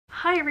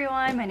Hi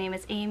everyone, my name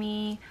is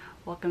Amy.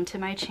 Welcome to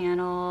my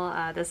channel.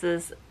 This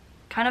is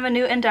kind of a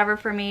new endeavor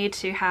for me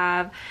to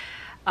have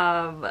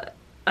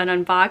an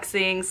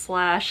unboxing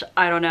slash,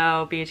 I don't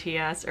know,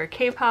 BTS or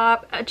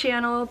K-pop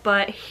channel,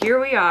 but here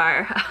we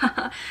are.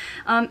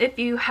 If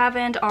you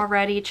haven't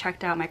already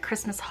checked out my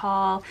Christmas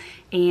haul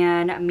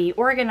and me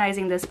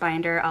organizing this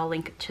binder, I'll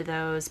link to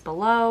those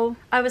below.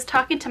 I was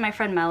talking to my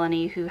friend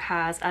Melanie, who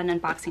has an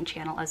unboxing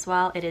channel as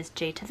well. It is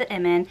J to the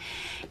Imin,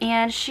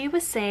 and she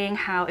was saying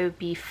how it would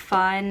be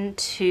fun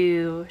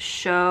to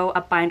show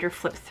a binder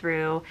flip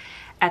through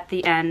at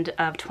the end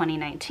of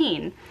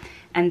 2019.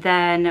 And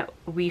then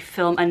we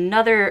film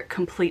another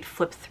complete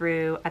flip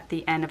through at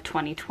the end of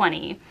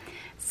 2020.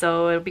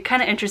 So it'll be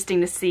kind of interesting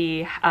to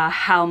see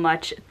how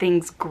much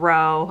things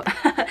grow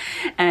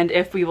and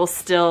if we will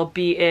still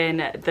be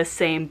in the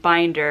same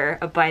binder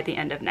by the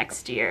end of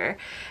next year.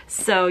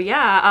 So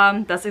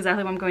yeah, that's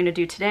exactly what I'm going to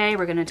do today.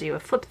 We're going to do a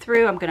flip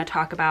through. I'm going to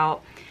talk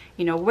about,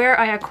 you know, where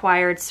I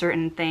acquired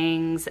certain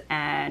things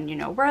and, you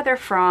know, where they're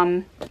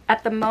from.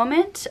 At the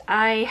moment,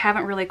 I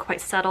haven't really quite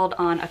settled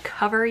on a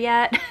cover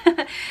yet.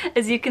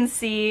 As you can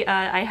see,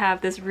 I have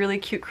this really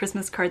cute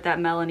Christmas card that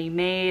Melanie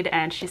made,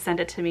 and she sent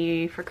it to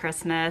me for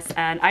Christmas,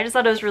 and I just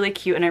thought it was really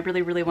cute and I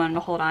really wanted to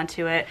hold on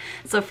to it.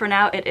 So for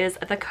now, it is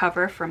the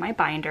cover for my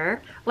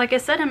binder. Like I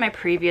said in my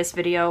previous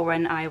video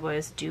when I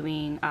was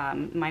doing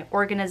my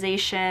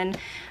organization,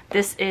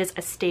 this is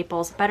a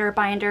Staples Better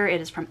binder.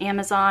 It is from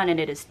Amazon and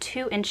it is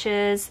 2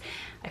 inches.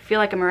 I feel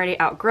like I'm already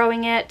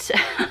outgrowing it,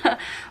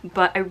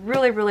 but I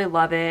really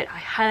love it. I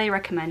highly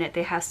recommend it.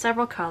 They have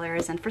several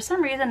colors, and for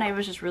some reason I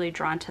was just really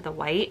drawn to the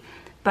white,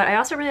 but I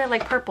also really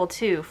like purple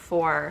too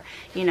for,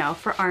 you know,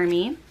 for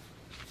ARMY.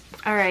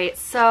 All right,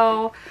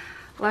 so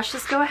let's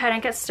just go ahead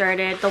and get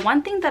started. The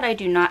one thing that I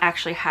do not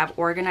actually have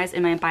organized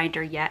in my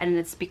binder yet, and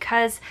it's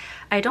because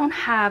I don't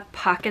have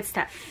pockets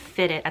that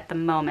fit it at the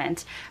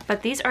moment,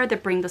 but these are the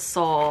Bring the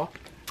Soul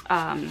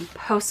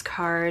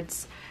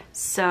postcards.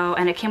 So,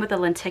 and it came with a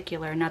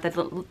lenticular. Now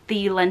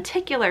the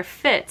lenticular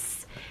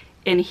fits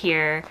in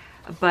here,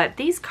 but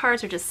these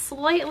cards are just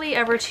slightly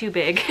ever too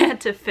big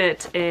to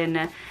fit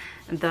in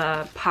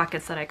the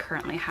pockets that I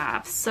currently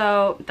have.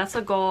 So that's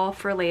a goal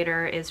for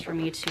later, is for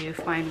me to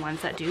find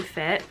ones that do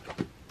fit.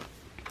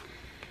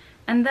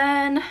 And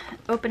then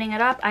opening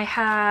it up, I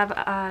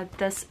have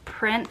this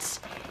print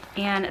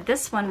and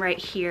this one right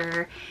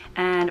here,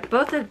 and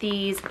both of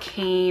these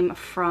came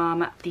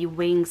from the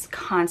Wings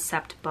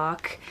concept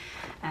book,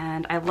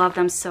 and I love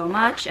them so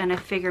much, and I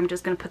figure I'm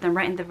just going to put them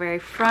right in the very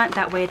front.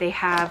 That way they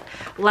have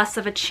less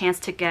of a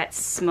chance to get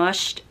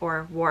smushed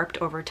or warped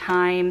over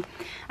time.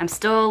 I'm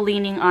still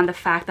leaning on the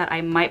fact that I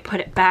might put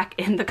it back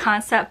in the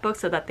concept book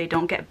so that they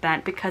don't get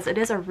bent, because it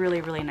is a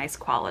really nice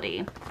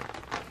quality.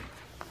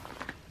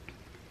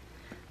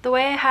 The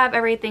way I have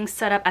everything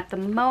set up at the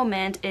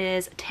moment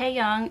is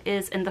Taehyung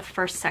is in the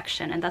first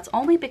section, and that's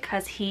only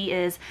because he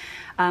is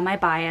my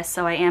bias,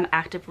 so I am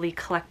actively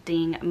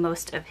collecting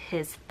most of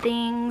his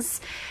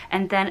things,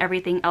 and then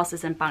everything else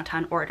is in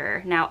Bangtan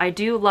order. Now, I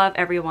do love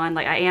everyone,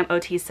 like I am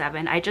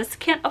OT7, I just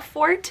can't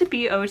afford to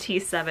be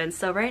OT7,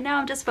 so right now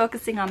I'm just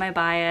focusing on my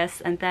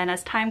bias, and then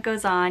as time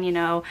goes on, you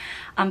know,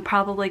 I'm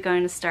probably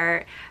going to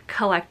start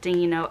collecting,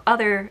 you know,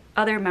 other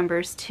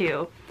members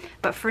too.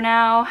 But for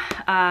now,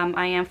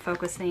 I am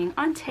focusing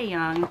on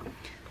Taehyung.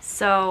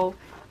 So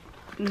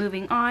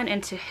moving on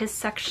into his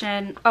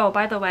section. Oh,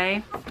 by the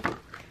way,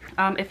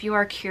 if you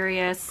are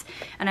curious,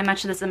 and I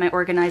mentioned this in my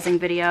organizing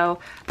video,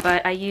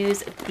 but I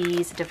use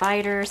these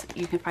dividers.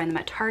 You can find them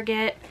at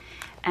Target,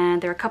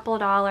 and they're a couple of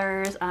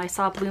dollars. I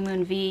saw Blue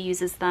Moon V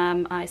uses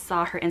them. I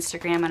saw her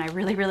Instagram and I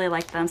really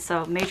like them,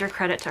 so major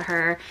credit to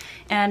her.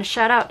 And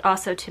shout out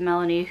also to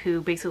Melanie, who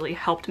basically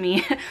helped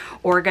me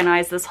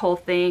organize this whole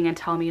thing and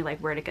tell me like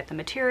where to get the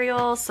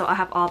materials, so I'll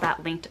have all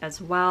that linked as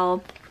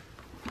well.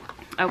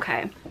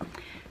 Okay,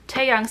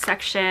 Taehyung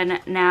section.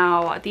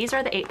 Now these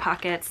are the 8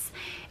 pockets,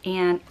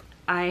 and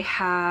I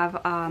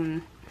have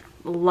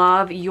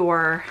Love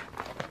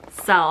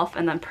Yourself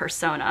and then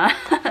Persona.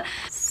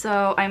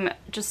 So I'm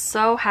just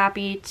so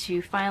happy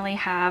to finally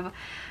have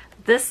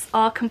this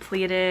all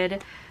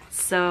completed.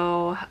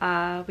 So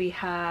we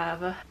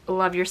have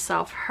Love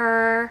Yourself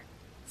Her,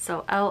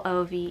 so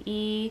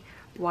LOVEYOUR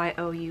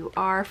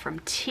from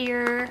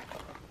Tear,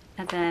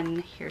 and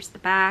then here's the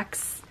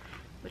backs,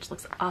 which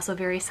looks also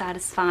very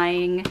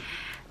satisfying.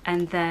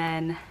 And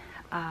then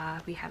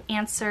we have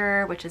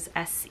Answer, which is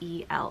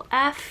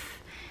SELF,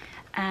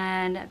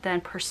 and then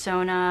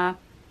Persona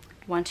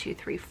 1, 2,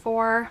 3,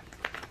 4.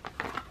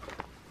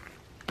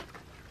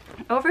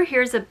 Over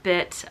here's a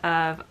bit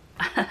of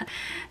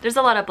there's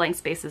a lot of blank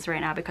spaces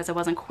right now because I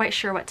wasn't quite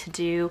sure what to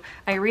do.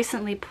 I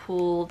recently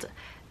pulled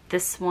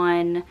this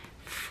one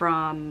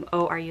from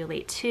Oh Are You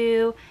Late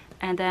Too,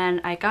 and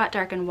then I got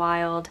Dark and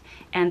Wild,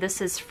 and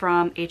this is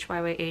from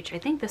HYYH. I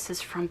think this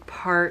is from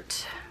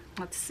part,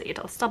 let's see,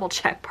 let's double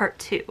check, part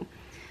 2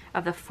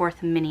 of the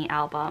 4th mini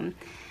album.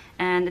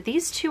 And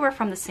these two are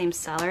from the same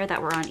seller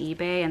that were on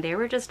eBay, and they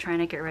were just trying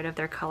to get rid of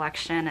their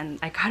collection, and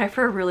I got it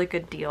for a really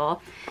good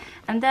deal.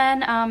 And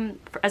then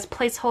as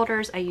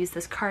placeholders, I use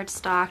this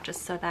cardstock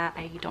just so that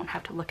I don't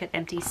have to look at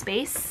empty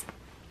space.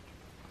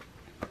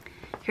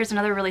 Here's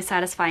another really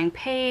satisfying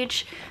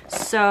page.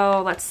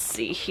 So let's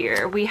see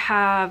here. We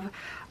have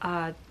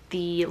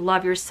the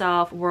Love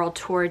Yourself World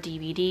Tour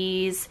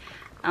DVDs.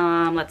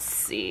 Let's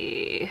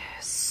see,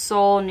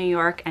 Seoul, New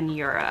York, and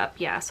Europe.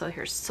 Yeah, so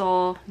here's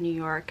Seoul, New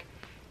York,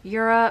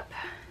 Europe.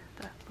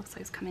 That looks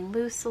like it's coming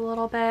loose a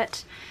little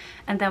bit.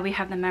 And then we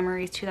have the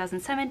Memories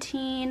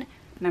 2017,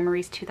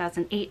 Memories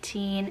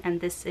 2018, and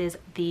this is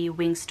the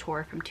Wings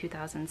Tour from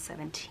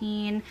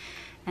 2017.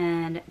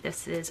 And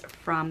this is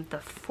from the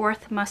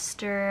 4th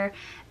muster,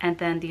 and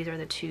then these are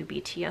the 2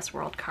 BTS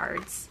World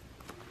cards.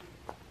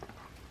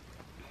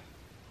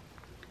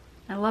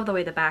 I love the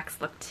way the backs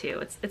look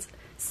too. It's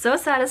so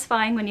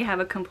satisfying when you have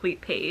a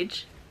complete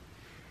page.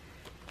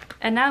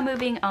 And now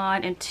moving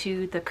on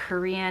into the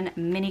Korean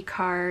mini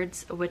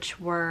cards, which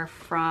were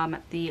from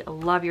the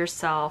Love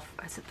Yourself,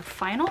 is it the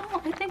final,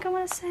 I think I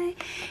want to say?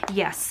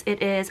 Yes,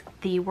 it is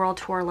the World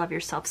Tour Love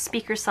Yourself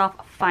Speak Yourself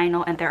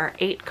final, and there are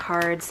 8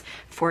 cards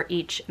for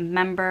each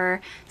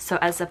member. So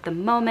as of the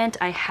moment,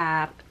 I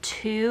have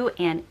 2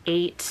 and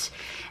 8.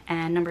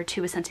 And number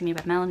 2 was sent to me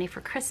by Melanie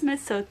for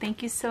Christmas, so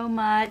thank you so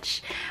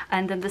much.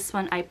 And then this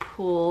one I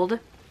pulled.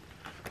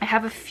 I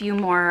have a few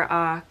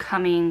more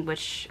coming,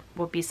 which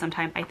will be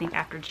sometime, I think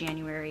after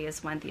January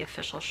is when the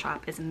official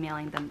shop is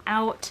mailing them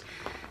out.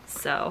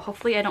 So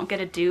hopefully I don't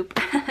get a dupe.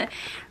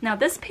 Now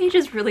this page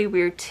is really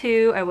weird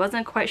too. I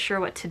wasn't quite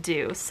sure what to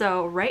do.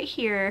 So right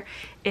here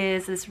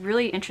is this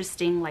really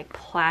interesting like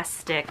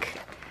plastic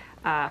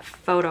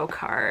photo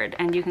card,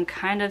 and you can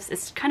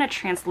it's kind of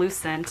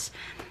translucent.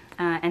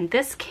 And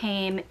this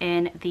came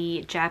in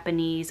the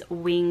Japanese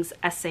Wings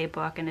essay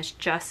book, and it's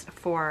just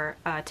for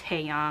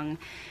Taehyung,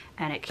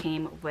 and it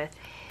came with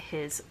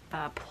his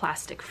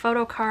plastic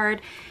photo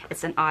card.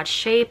 It's an odd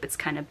shape, it's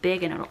kind of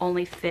big, and it'll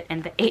only fit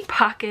in the 8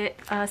 pocket,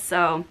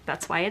 so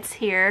that's why it's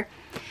here.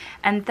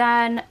 And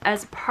then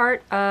as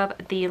part of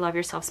the Love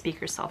Yourself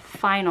Speak Yourself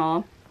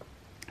final,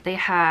 they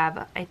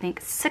have, I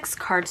think, 6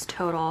 cards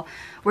total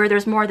where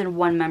there's more than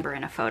one member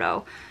in a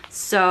photo.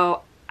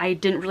 So I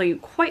didn't really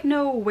quite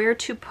know where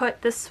to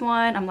put this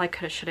one. I'm like,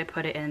 should I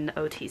put it in the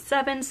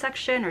OT7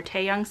 section or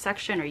Taehyung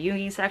section or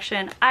Yoongi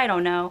section? I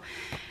don't know.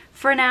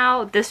 For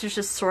now, this is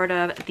just sort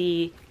of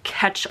the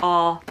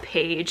catch-all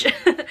page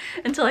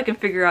until I can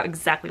figure out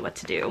exactly what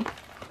to do.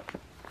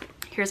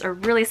 Here's a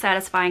really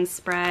satisfying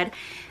spread.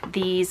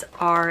 These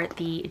are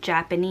the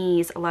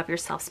Japanese Love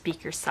Yourself,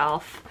 Speak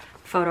Yourself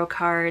photo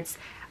cards.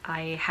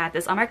 I had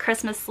this on my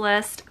Christmas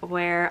list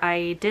where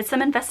I did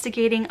some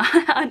investigating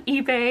on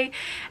eBay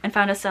and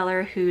found a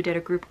seller who did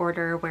a group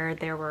order where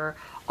there were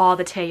all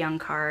the Taehyung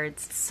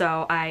cards.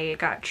 So I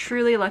got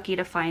truly lucky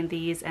to find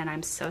these, and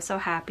I'm so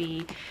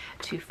happy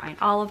to find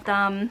all of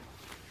them.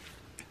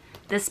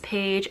 This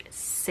page,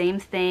 same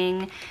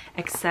thing,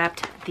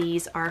 except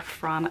these are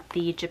from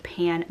the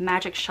Japan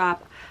Magic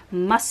Shop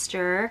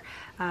muster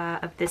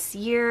of this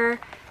year,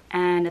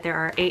 and there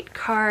are 8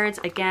 cards.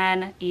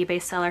 Again,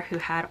 eBay seller who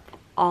had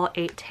all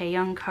 8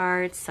 Taehyung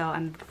cards, so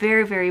I'm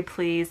very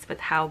pleased with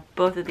how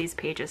both of these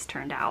pages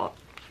turned out.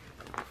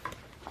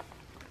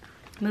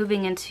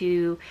 Moving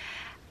into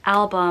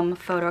album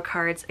photo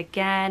cards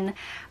again,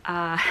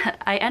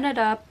 I ended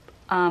up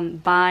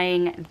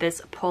buying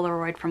this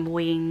Polaroid from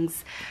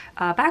Wings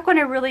back when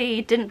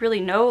I didn't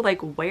really know like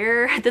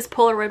where this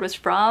Polaroid was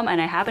from,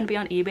 and I happened to be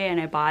on eBay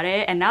and I bought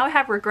it, and now I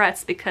have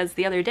regrets because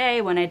the other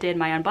day when I did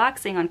my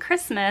unboxing on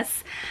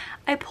Christmas,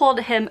 I pulled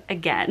him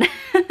again.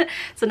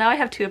 So now I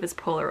have 2 of his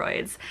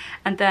Polaroids.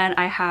 And then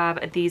I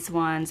have these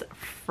ones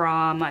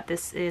from,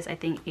 this is I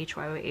think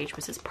HYOH,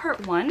 which is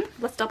part 1.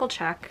 Let's double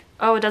check.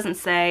 Oh, it doesn't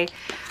say.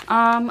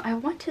 I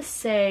want to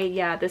say,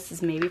 yeah, this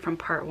is maybe from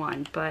part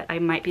 1, but I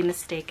might be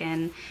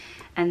mistaken.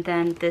 And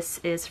then this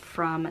is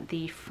from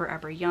the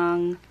Forever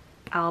Young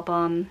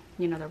album.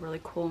 You know, they're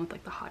really cool with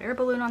like the hot air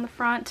balloon on the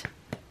front.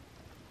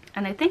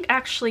 And I think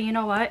actually, you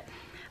know what?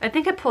 I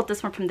think I pulled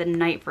this one from the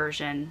night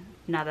version,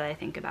 now that I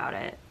think about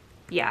it.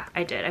 Yeah,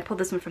 I did. I pulled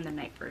this one from the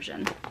night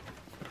version.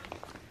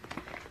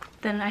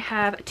 Then I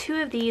have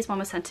 2 of these. One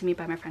was sent to me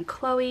by my friend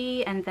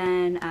Chloe, and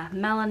then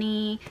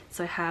Melanie.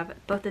 So I have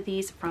both of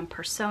these from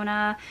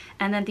Persona.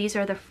 And then these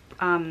are the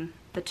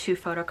 2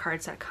 photo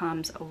cards that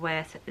comes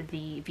with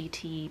the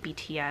VT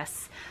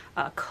BTS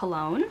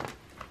cologne.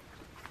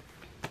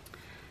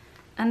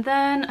 And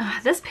then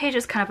this page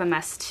is kind of a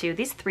mess too.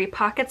 These 3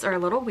 pockets are a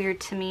little weird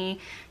to me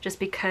just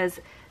because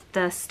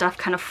the stuff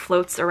kind of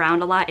floats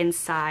around a lot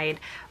inside.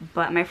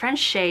 But my friend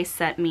Shay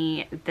sent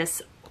me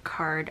this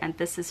card, and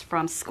this is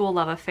from School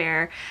Love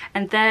Affair.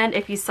 And then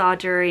if you saw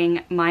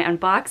during my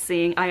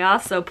unboxing, I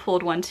also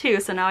pulled one too.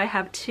 So now I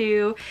have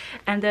 2.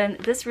 And then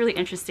this really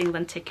interesting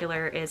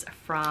lenticular is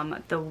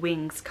from the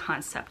Wings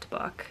concept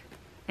book.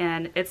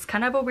 And it's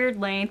kind of a weird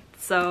length,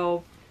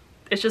 so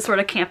it's just sort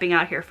of camping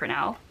out here for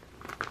now.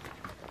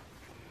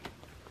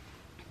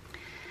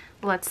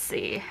 let's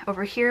see.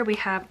 Over here we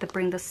have the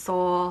Bring the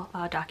Soul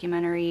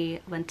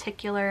documentary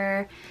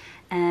Lenticular.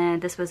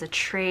 And this was a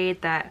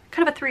trade that,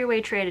 kind of a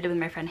three-way trade I did with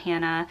my friend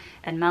Hannah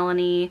and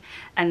Melanie.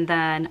 And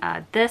then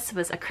this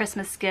was a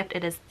Christmas gift.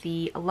 It is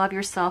the Love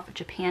Yourself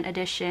Japan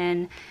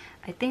edition.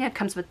 I think it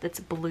comes with its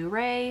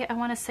Blu-ray, I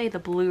want to say, the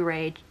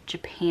Blu-ray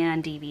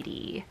Japan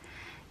DVD.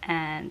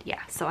 And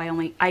yeah, so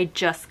I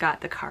just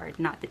got the card,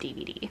 not the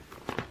DVD.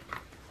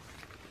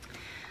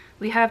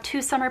 We have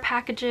two summer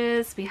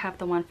packages. We have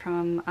the one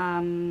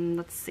from,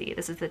 let's see,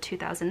 this is the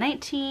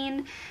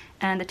 2019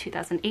 and the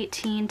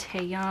 2018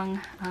 Taeyong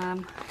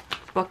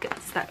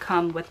books that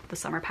come with the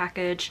summer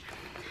package.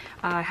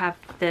 I have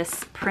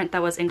this print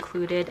that was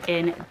included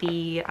in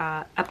the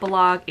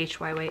epilogue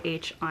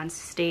HYYH on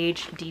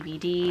Stage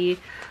DVD.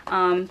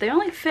 They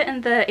only fit in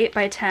the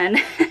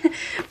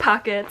 8x10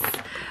 pockets,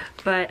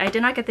 but I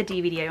did not get the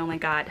DVD. I only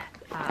got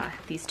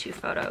these two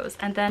photos.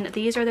 And then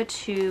these are the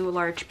two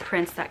large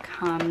prints that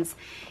comes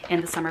in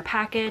the summer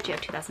package. You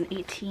have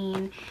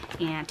 2018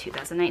 and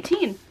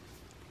 2019.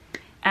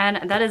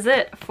 And that is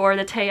it for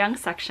the Taeyong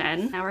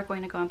section. Now we're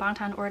going to go in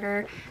Bangtan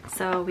order.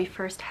 So we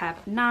first have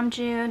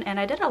Namjoon, and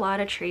I did a lot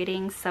of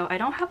trading, so I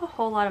don't have a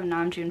whole lot of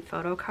Namjoon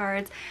photo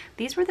cards.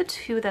 These were the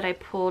two that I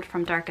pulled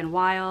from Dark and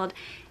Wild,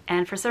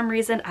 and for some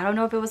reason, I don't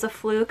know if it was a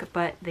fluke,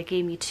 but they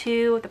gave me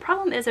two. The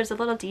problem is there's a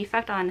little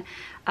defect on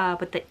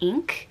with the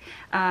ink.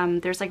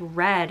 There's like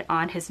red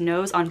on his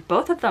nose on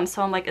both of them,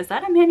 so I'm like, is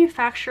that a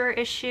manufacturer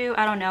issue?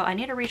 I don't know. I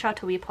need to reach out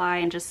to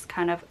Weeply and just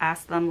kind of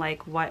ask them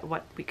like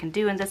what we can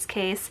do in this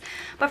case.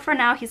 But for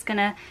now, he's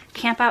gonna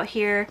camp out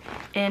here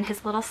in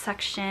his little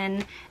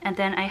section, and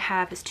then I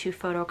have his two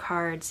photo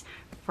cards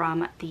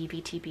from the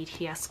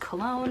BTS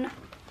Cologne,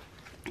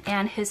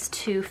 and his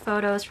two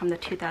photos from the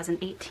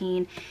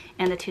 2018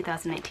 and the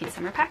 2019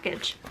 summer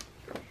package.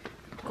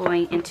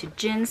 Going into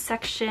Jin's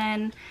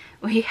section,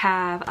 we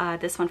have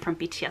this one from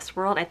BTS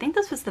World. I think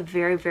this was the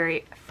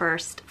very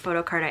first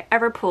photo card I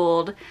ever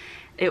pulled.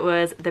 It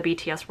was the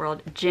BTS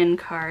World Jin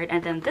card.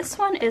 And then this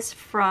one is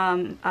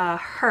from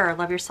Her,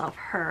 Love Yourself,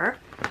 Her.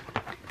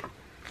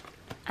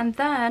 And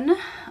then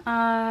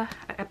I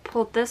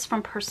pulled this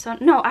from Persona.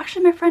 No,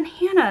 actually my friend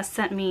Hannah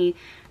sent me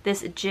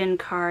this Jin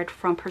card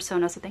from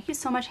Persona, so thank you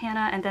so much,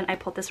 Hannah. And then I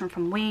pulled this one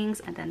from Wings,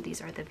 and then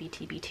these are the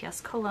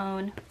BTS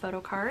Cologne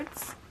photo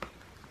cards,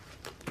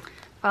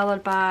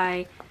 followed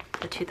by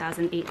the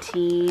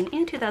 2018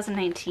 and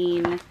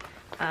 2019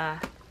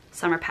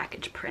 summer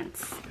package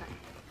prints.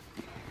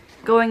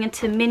 Going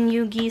into Min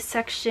Yoongi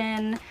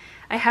section,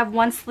 I have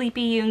one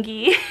Sleepy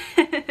Yoongi,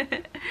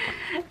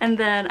 and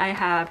then I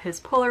have his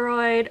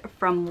Polaroid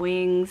from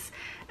Wings,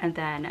 and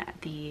then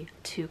the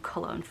two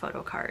Cologne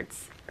photo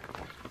cards.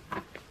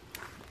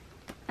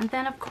 And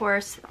then, of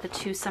course, the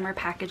two summer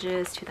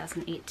packages,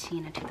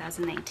 2018 and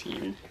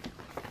 2019.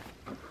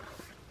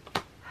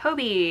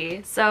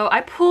 Hobie. So I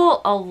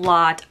pull a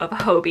lot of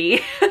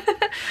Hobie,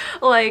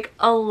 like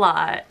a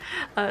lot.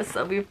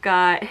 So we've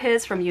got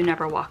his from You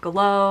Never Walk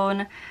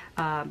Alone,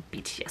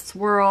 BTS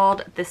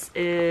World. This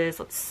is,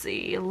 let's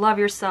see, Love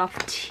Yourself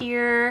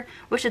Tear,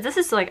 which is, this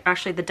is like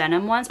actually the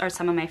denim ones are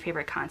some of my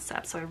favorite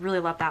concepts. So I really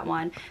love that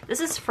one. This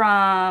is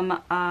from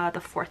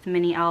the 4th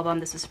mini album.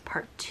 This is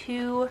part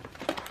 2.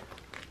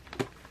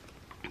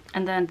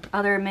 And then the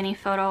other mini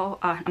photo,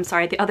 I'm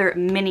sorry, the other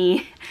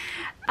mini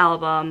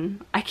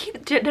album.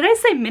 Did I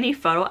say mini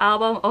photo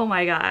album? Oh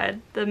my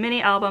god. The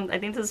mini album, I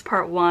think this is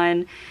part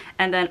 1.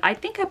 And then I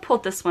think I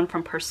pulled this one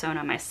from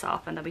Persona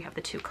myself, and then we have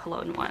the two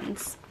Cologne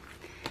ones.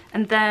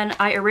 And then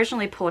I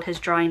originally pulled his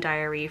drawing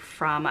diary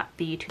from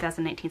the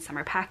 2019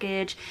 summer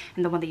package,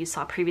 and the one that you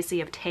saw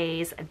previously of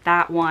Tae's,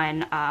 that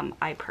one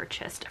I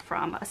purchased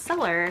from a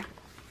seller.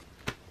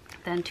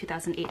 Then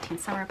 2018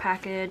 summer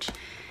package,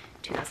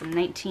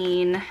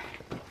 2019,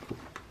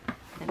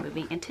 then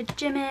moving into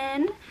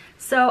Jimin.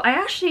 So I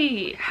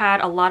actually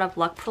had a lot of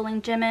luck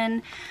pulling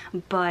Jimin,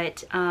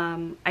 but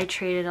I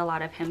traded a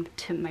lot of him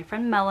to my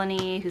friend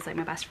Melanie, who's like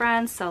my best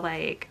friend, so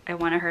like I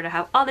wanted her to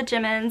have all the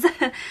Jimins.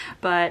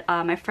 But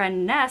my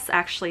friend Ness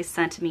actually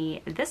sent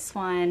me this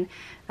one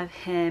of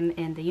him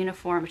in the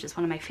uniform, which is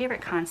one of my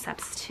favorite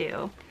concepts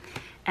too.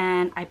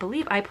 And I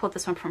believe I pulled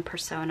this one from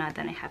Persona.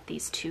 Then I have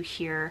these two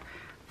here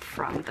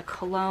from the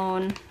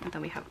Cologne, and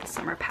then we have the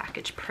summer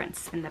package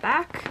prints in the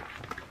back.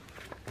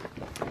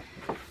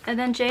 And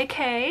then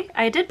JK,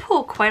 I did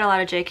pull quite a lot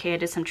of JK. I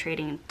did some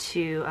trading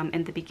too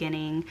in the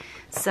beginning.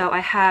 So I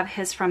have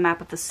his from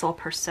Map of the Soul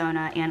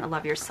Persona and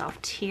Love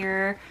Yourself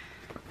Tear.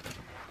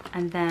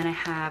 And then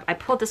I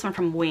pulled this one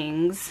from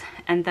Wings.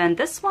 And then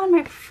this one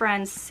my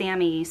friend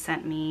Sammy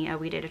sent me.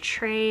 We did a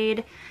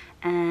trade.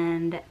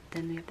 And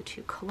then we have the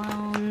two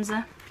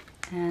Colognes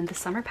and the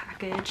summer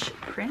package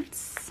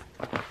prints.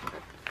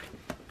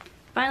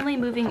 Finally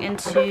moving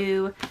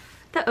into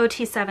the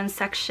OT7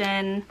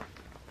 section.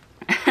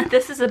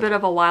 This is a bit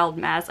of a wild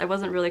mess. I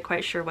wasn't really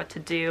quite sure what to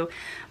do,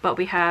 but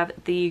we have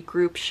the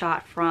group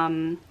shot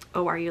from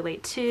Oh Are You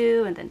Late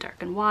Too, and then Dark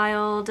and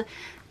Wild.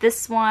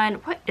 This one,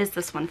 what is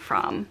this one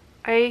from?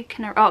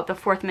 Oh, the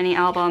 4th mini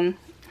album.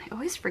 Oh,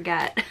 always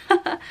forget.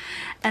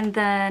 And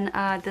then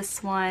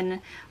this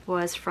one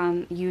was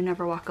from You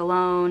Never Walk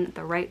Alone,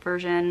 the Right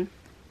version.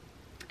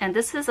 And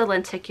this is a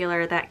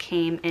lenticular that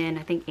came in,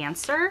 I think,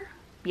 Answer?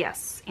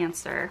 Yes,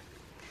 Answer.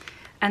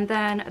 And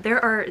then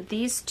there are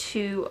these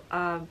two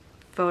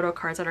photo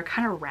cards that are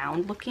kind of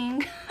round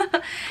looking.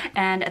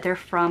 And they're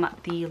from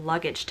the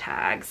luggage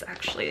tags.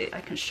 Actually,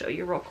 I can show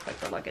you real quick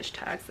the luggage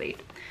tags. They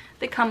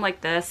come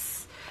like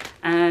this.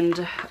 And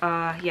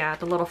yeah,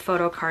 the little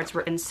photo cards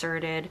were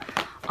inserted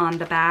on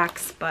the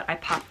backs, but I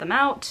popped them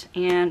out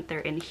and they're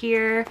in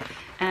here.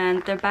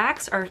 And the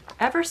backs are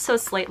ever so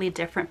slightly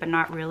different, but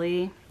not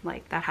really.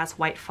 Like that has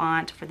white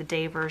font for the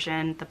day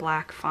version, the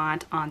black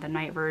font on the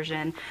night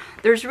version.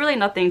 There's really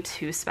nothing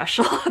too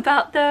special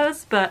about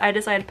those, but I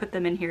decided to put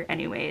them in here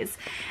anyways.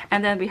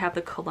 And then we have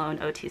the Cologne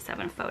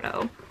OT7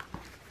 photo.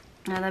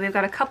 And then we've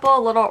got a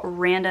couple little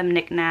random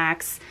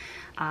knickknacks.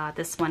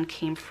 This one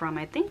came from,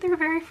 I think, their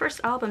very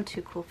first album,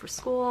 Too Cool for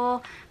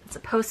School. It's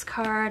a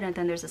postcard, and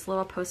then there's this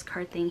little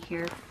postcard thing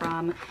here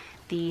from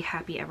the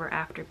Happy Ever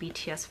After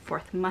BTS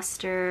Fourth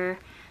Muster.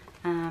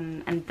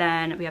 And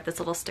then we have this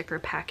little sticker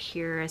pack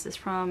here. This is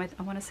from, I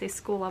want to say,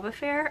 School Love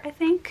Affair, I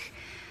think.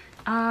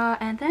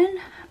 And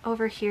then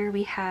over here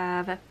we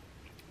have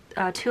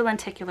two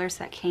lenticulars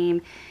that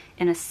came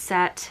in a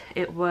set.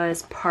 It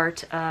was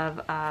part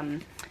of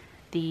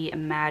the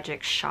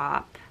Magic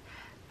Shop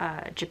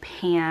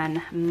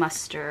Japan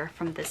muster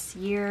from this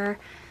year.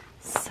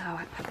 So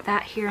I put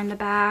that here in the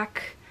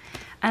back.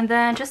 And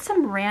then just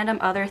some random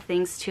other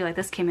things too, like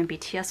this came in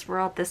BTS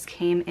World, this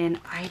came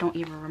in, I don't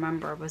even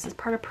remember, was this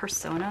part of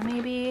Persona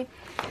maybe?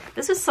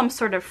 This is some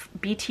sort of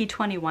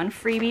BT21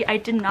 freebie. I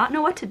did not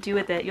know what to do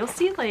with it. You'll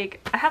see,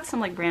 like, I have some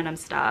like random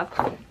stuff.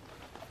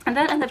 And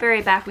then in the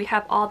very back we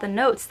have all the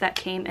notes that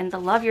came in the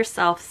Love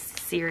Yourself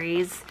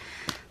series.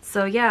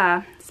 So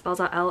yeah, it spells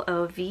out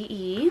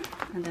L-O-V-E,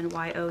 and then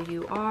Y-O-U-R-S-E-L-F.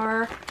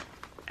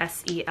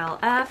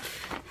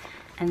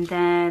 And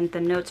then the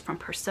notes from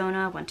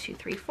Persona 1, 2,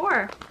 3,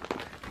 4.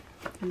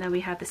 And then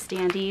we have the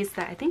standees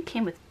that I think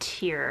came with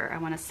Tier, I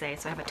want to say.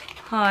 So I have a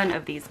ton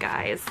of these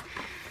guys.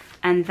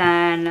 And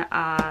then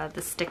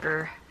the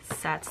sticker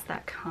sets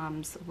that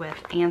comes with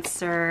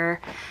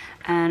Answer.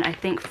 And I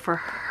think for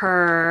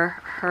her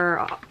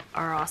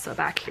are also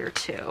back here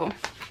too.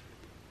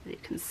 As you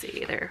can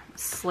see, they're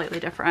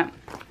slightly different.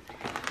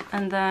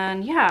 And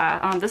then,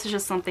 yeah, this is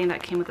just something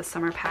that came with the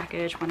summer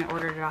package when I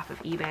ordered it off of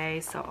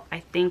eBay. So I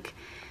think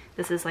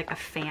this is like a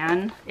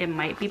fan. It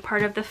might be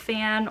part of the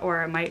fan,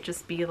 or it might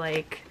just be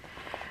like,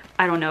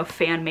 I don't know,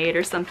 fan made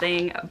or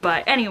something.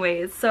 But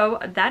anyways, so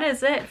that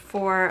is it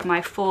for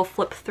my full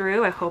flip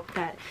through. I hope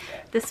that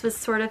this was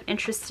sort of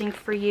interesting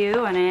for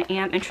you, and I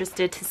am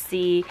interested to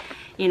see,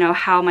 you know,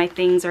 how my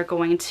things are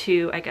going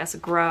to, I guess,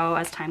 grow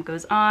as time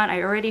goes on.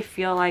 I already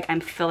feel like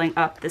I'm filling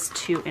up this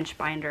 2-inch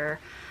binder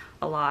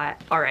a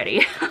lot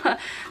already.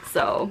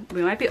 So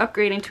we might be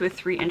upgrading to a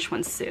 3-inch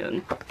one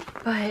soon.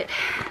 But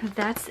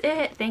that's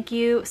it. Thank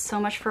you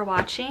so much for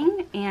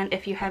watching. And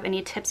if you have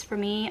any tips for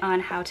me on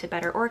how to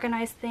better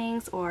organize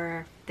things,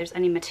 or if there's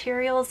any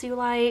materials you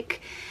like,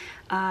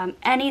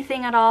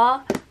 anything at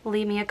all,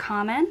 leave me a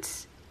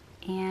comment.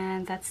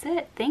 And that's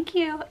it. Thank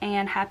you,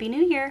 and Happy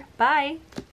New Year. Bye.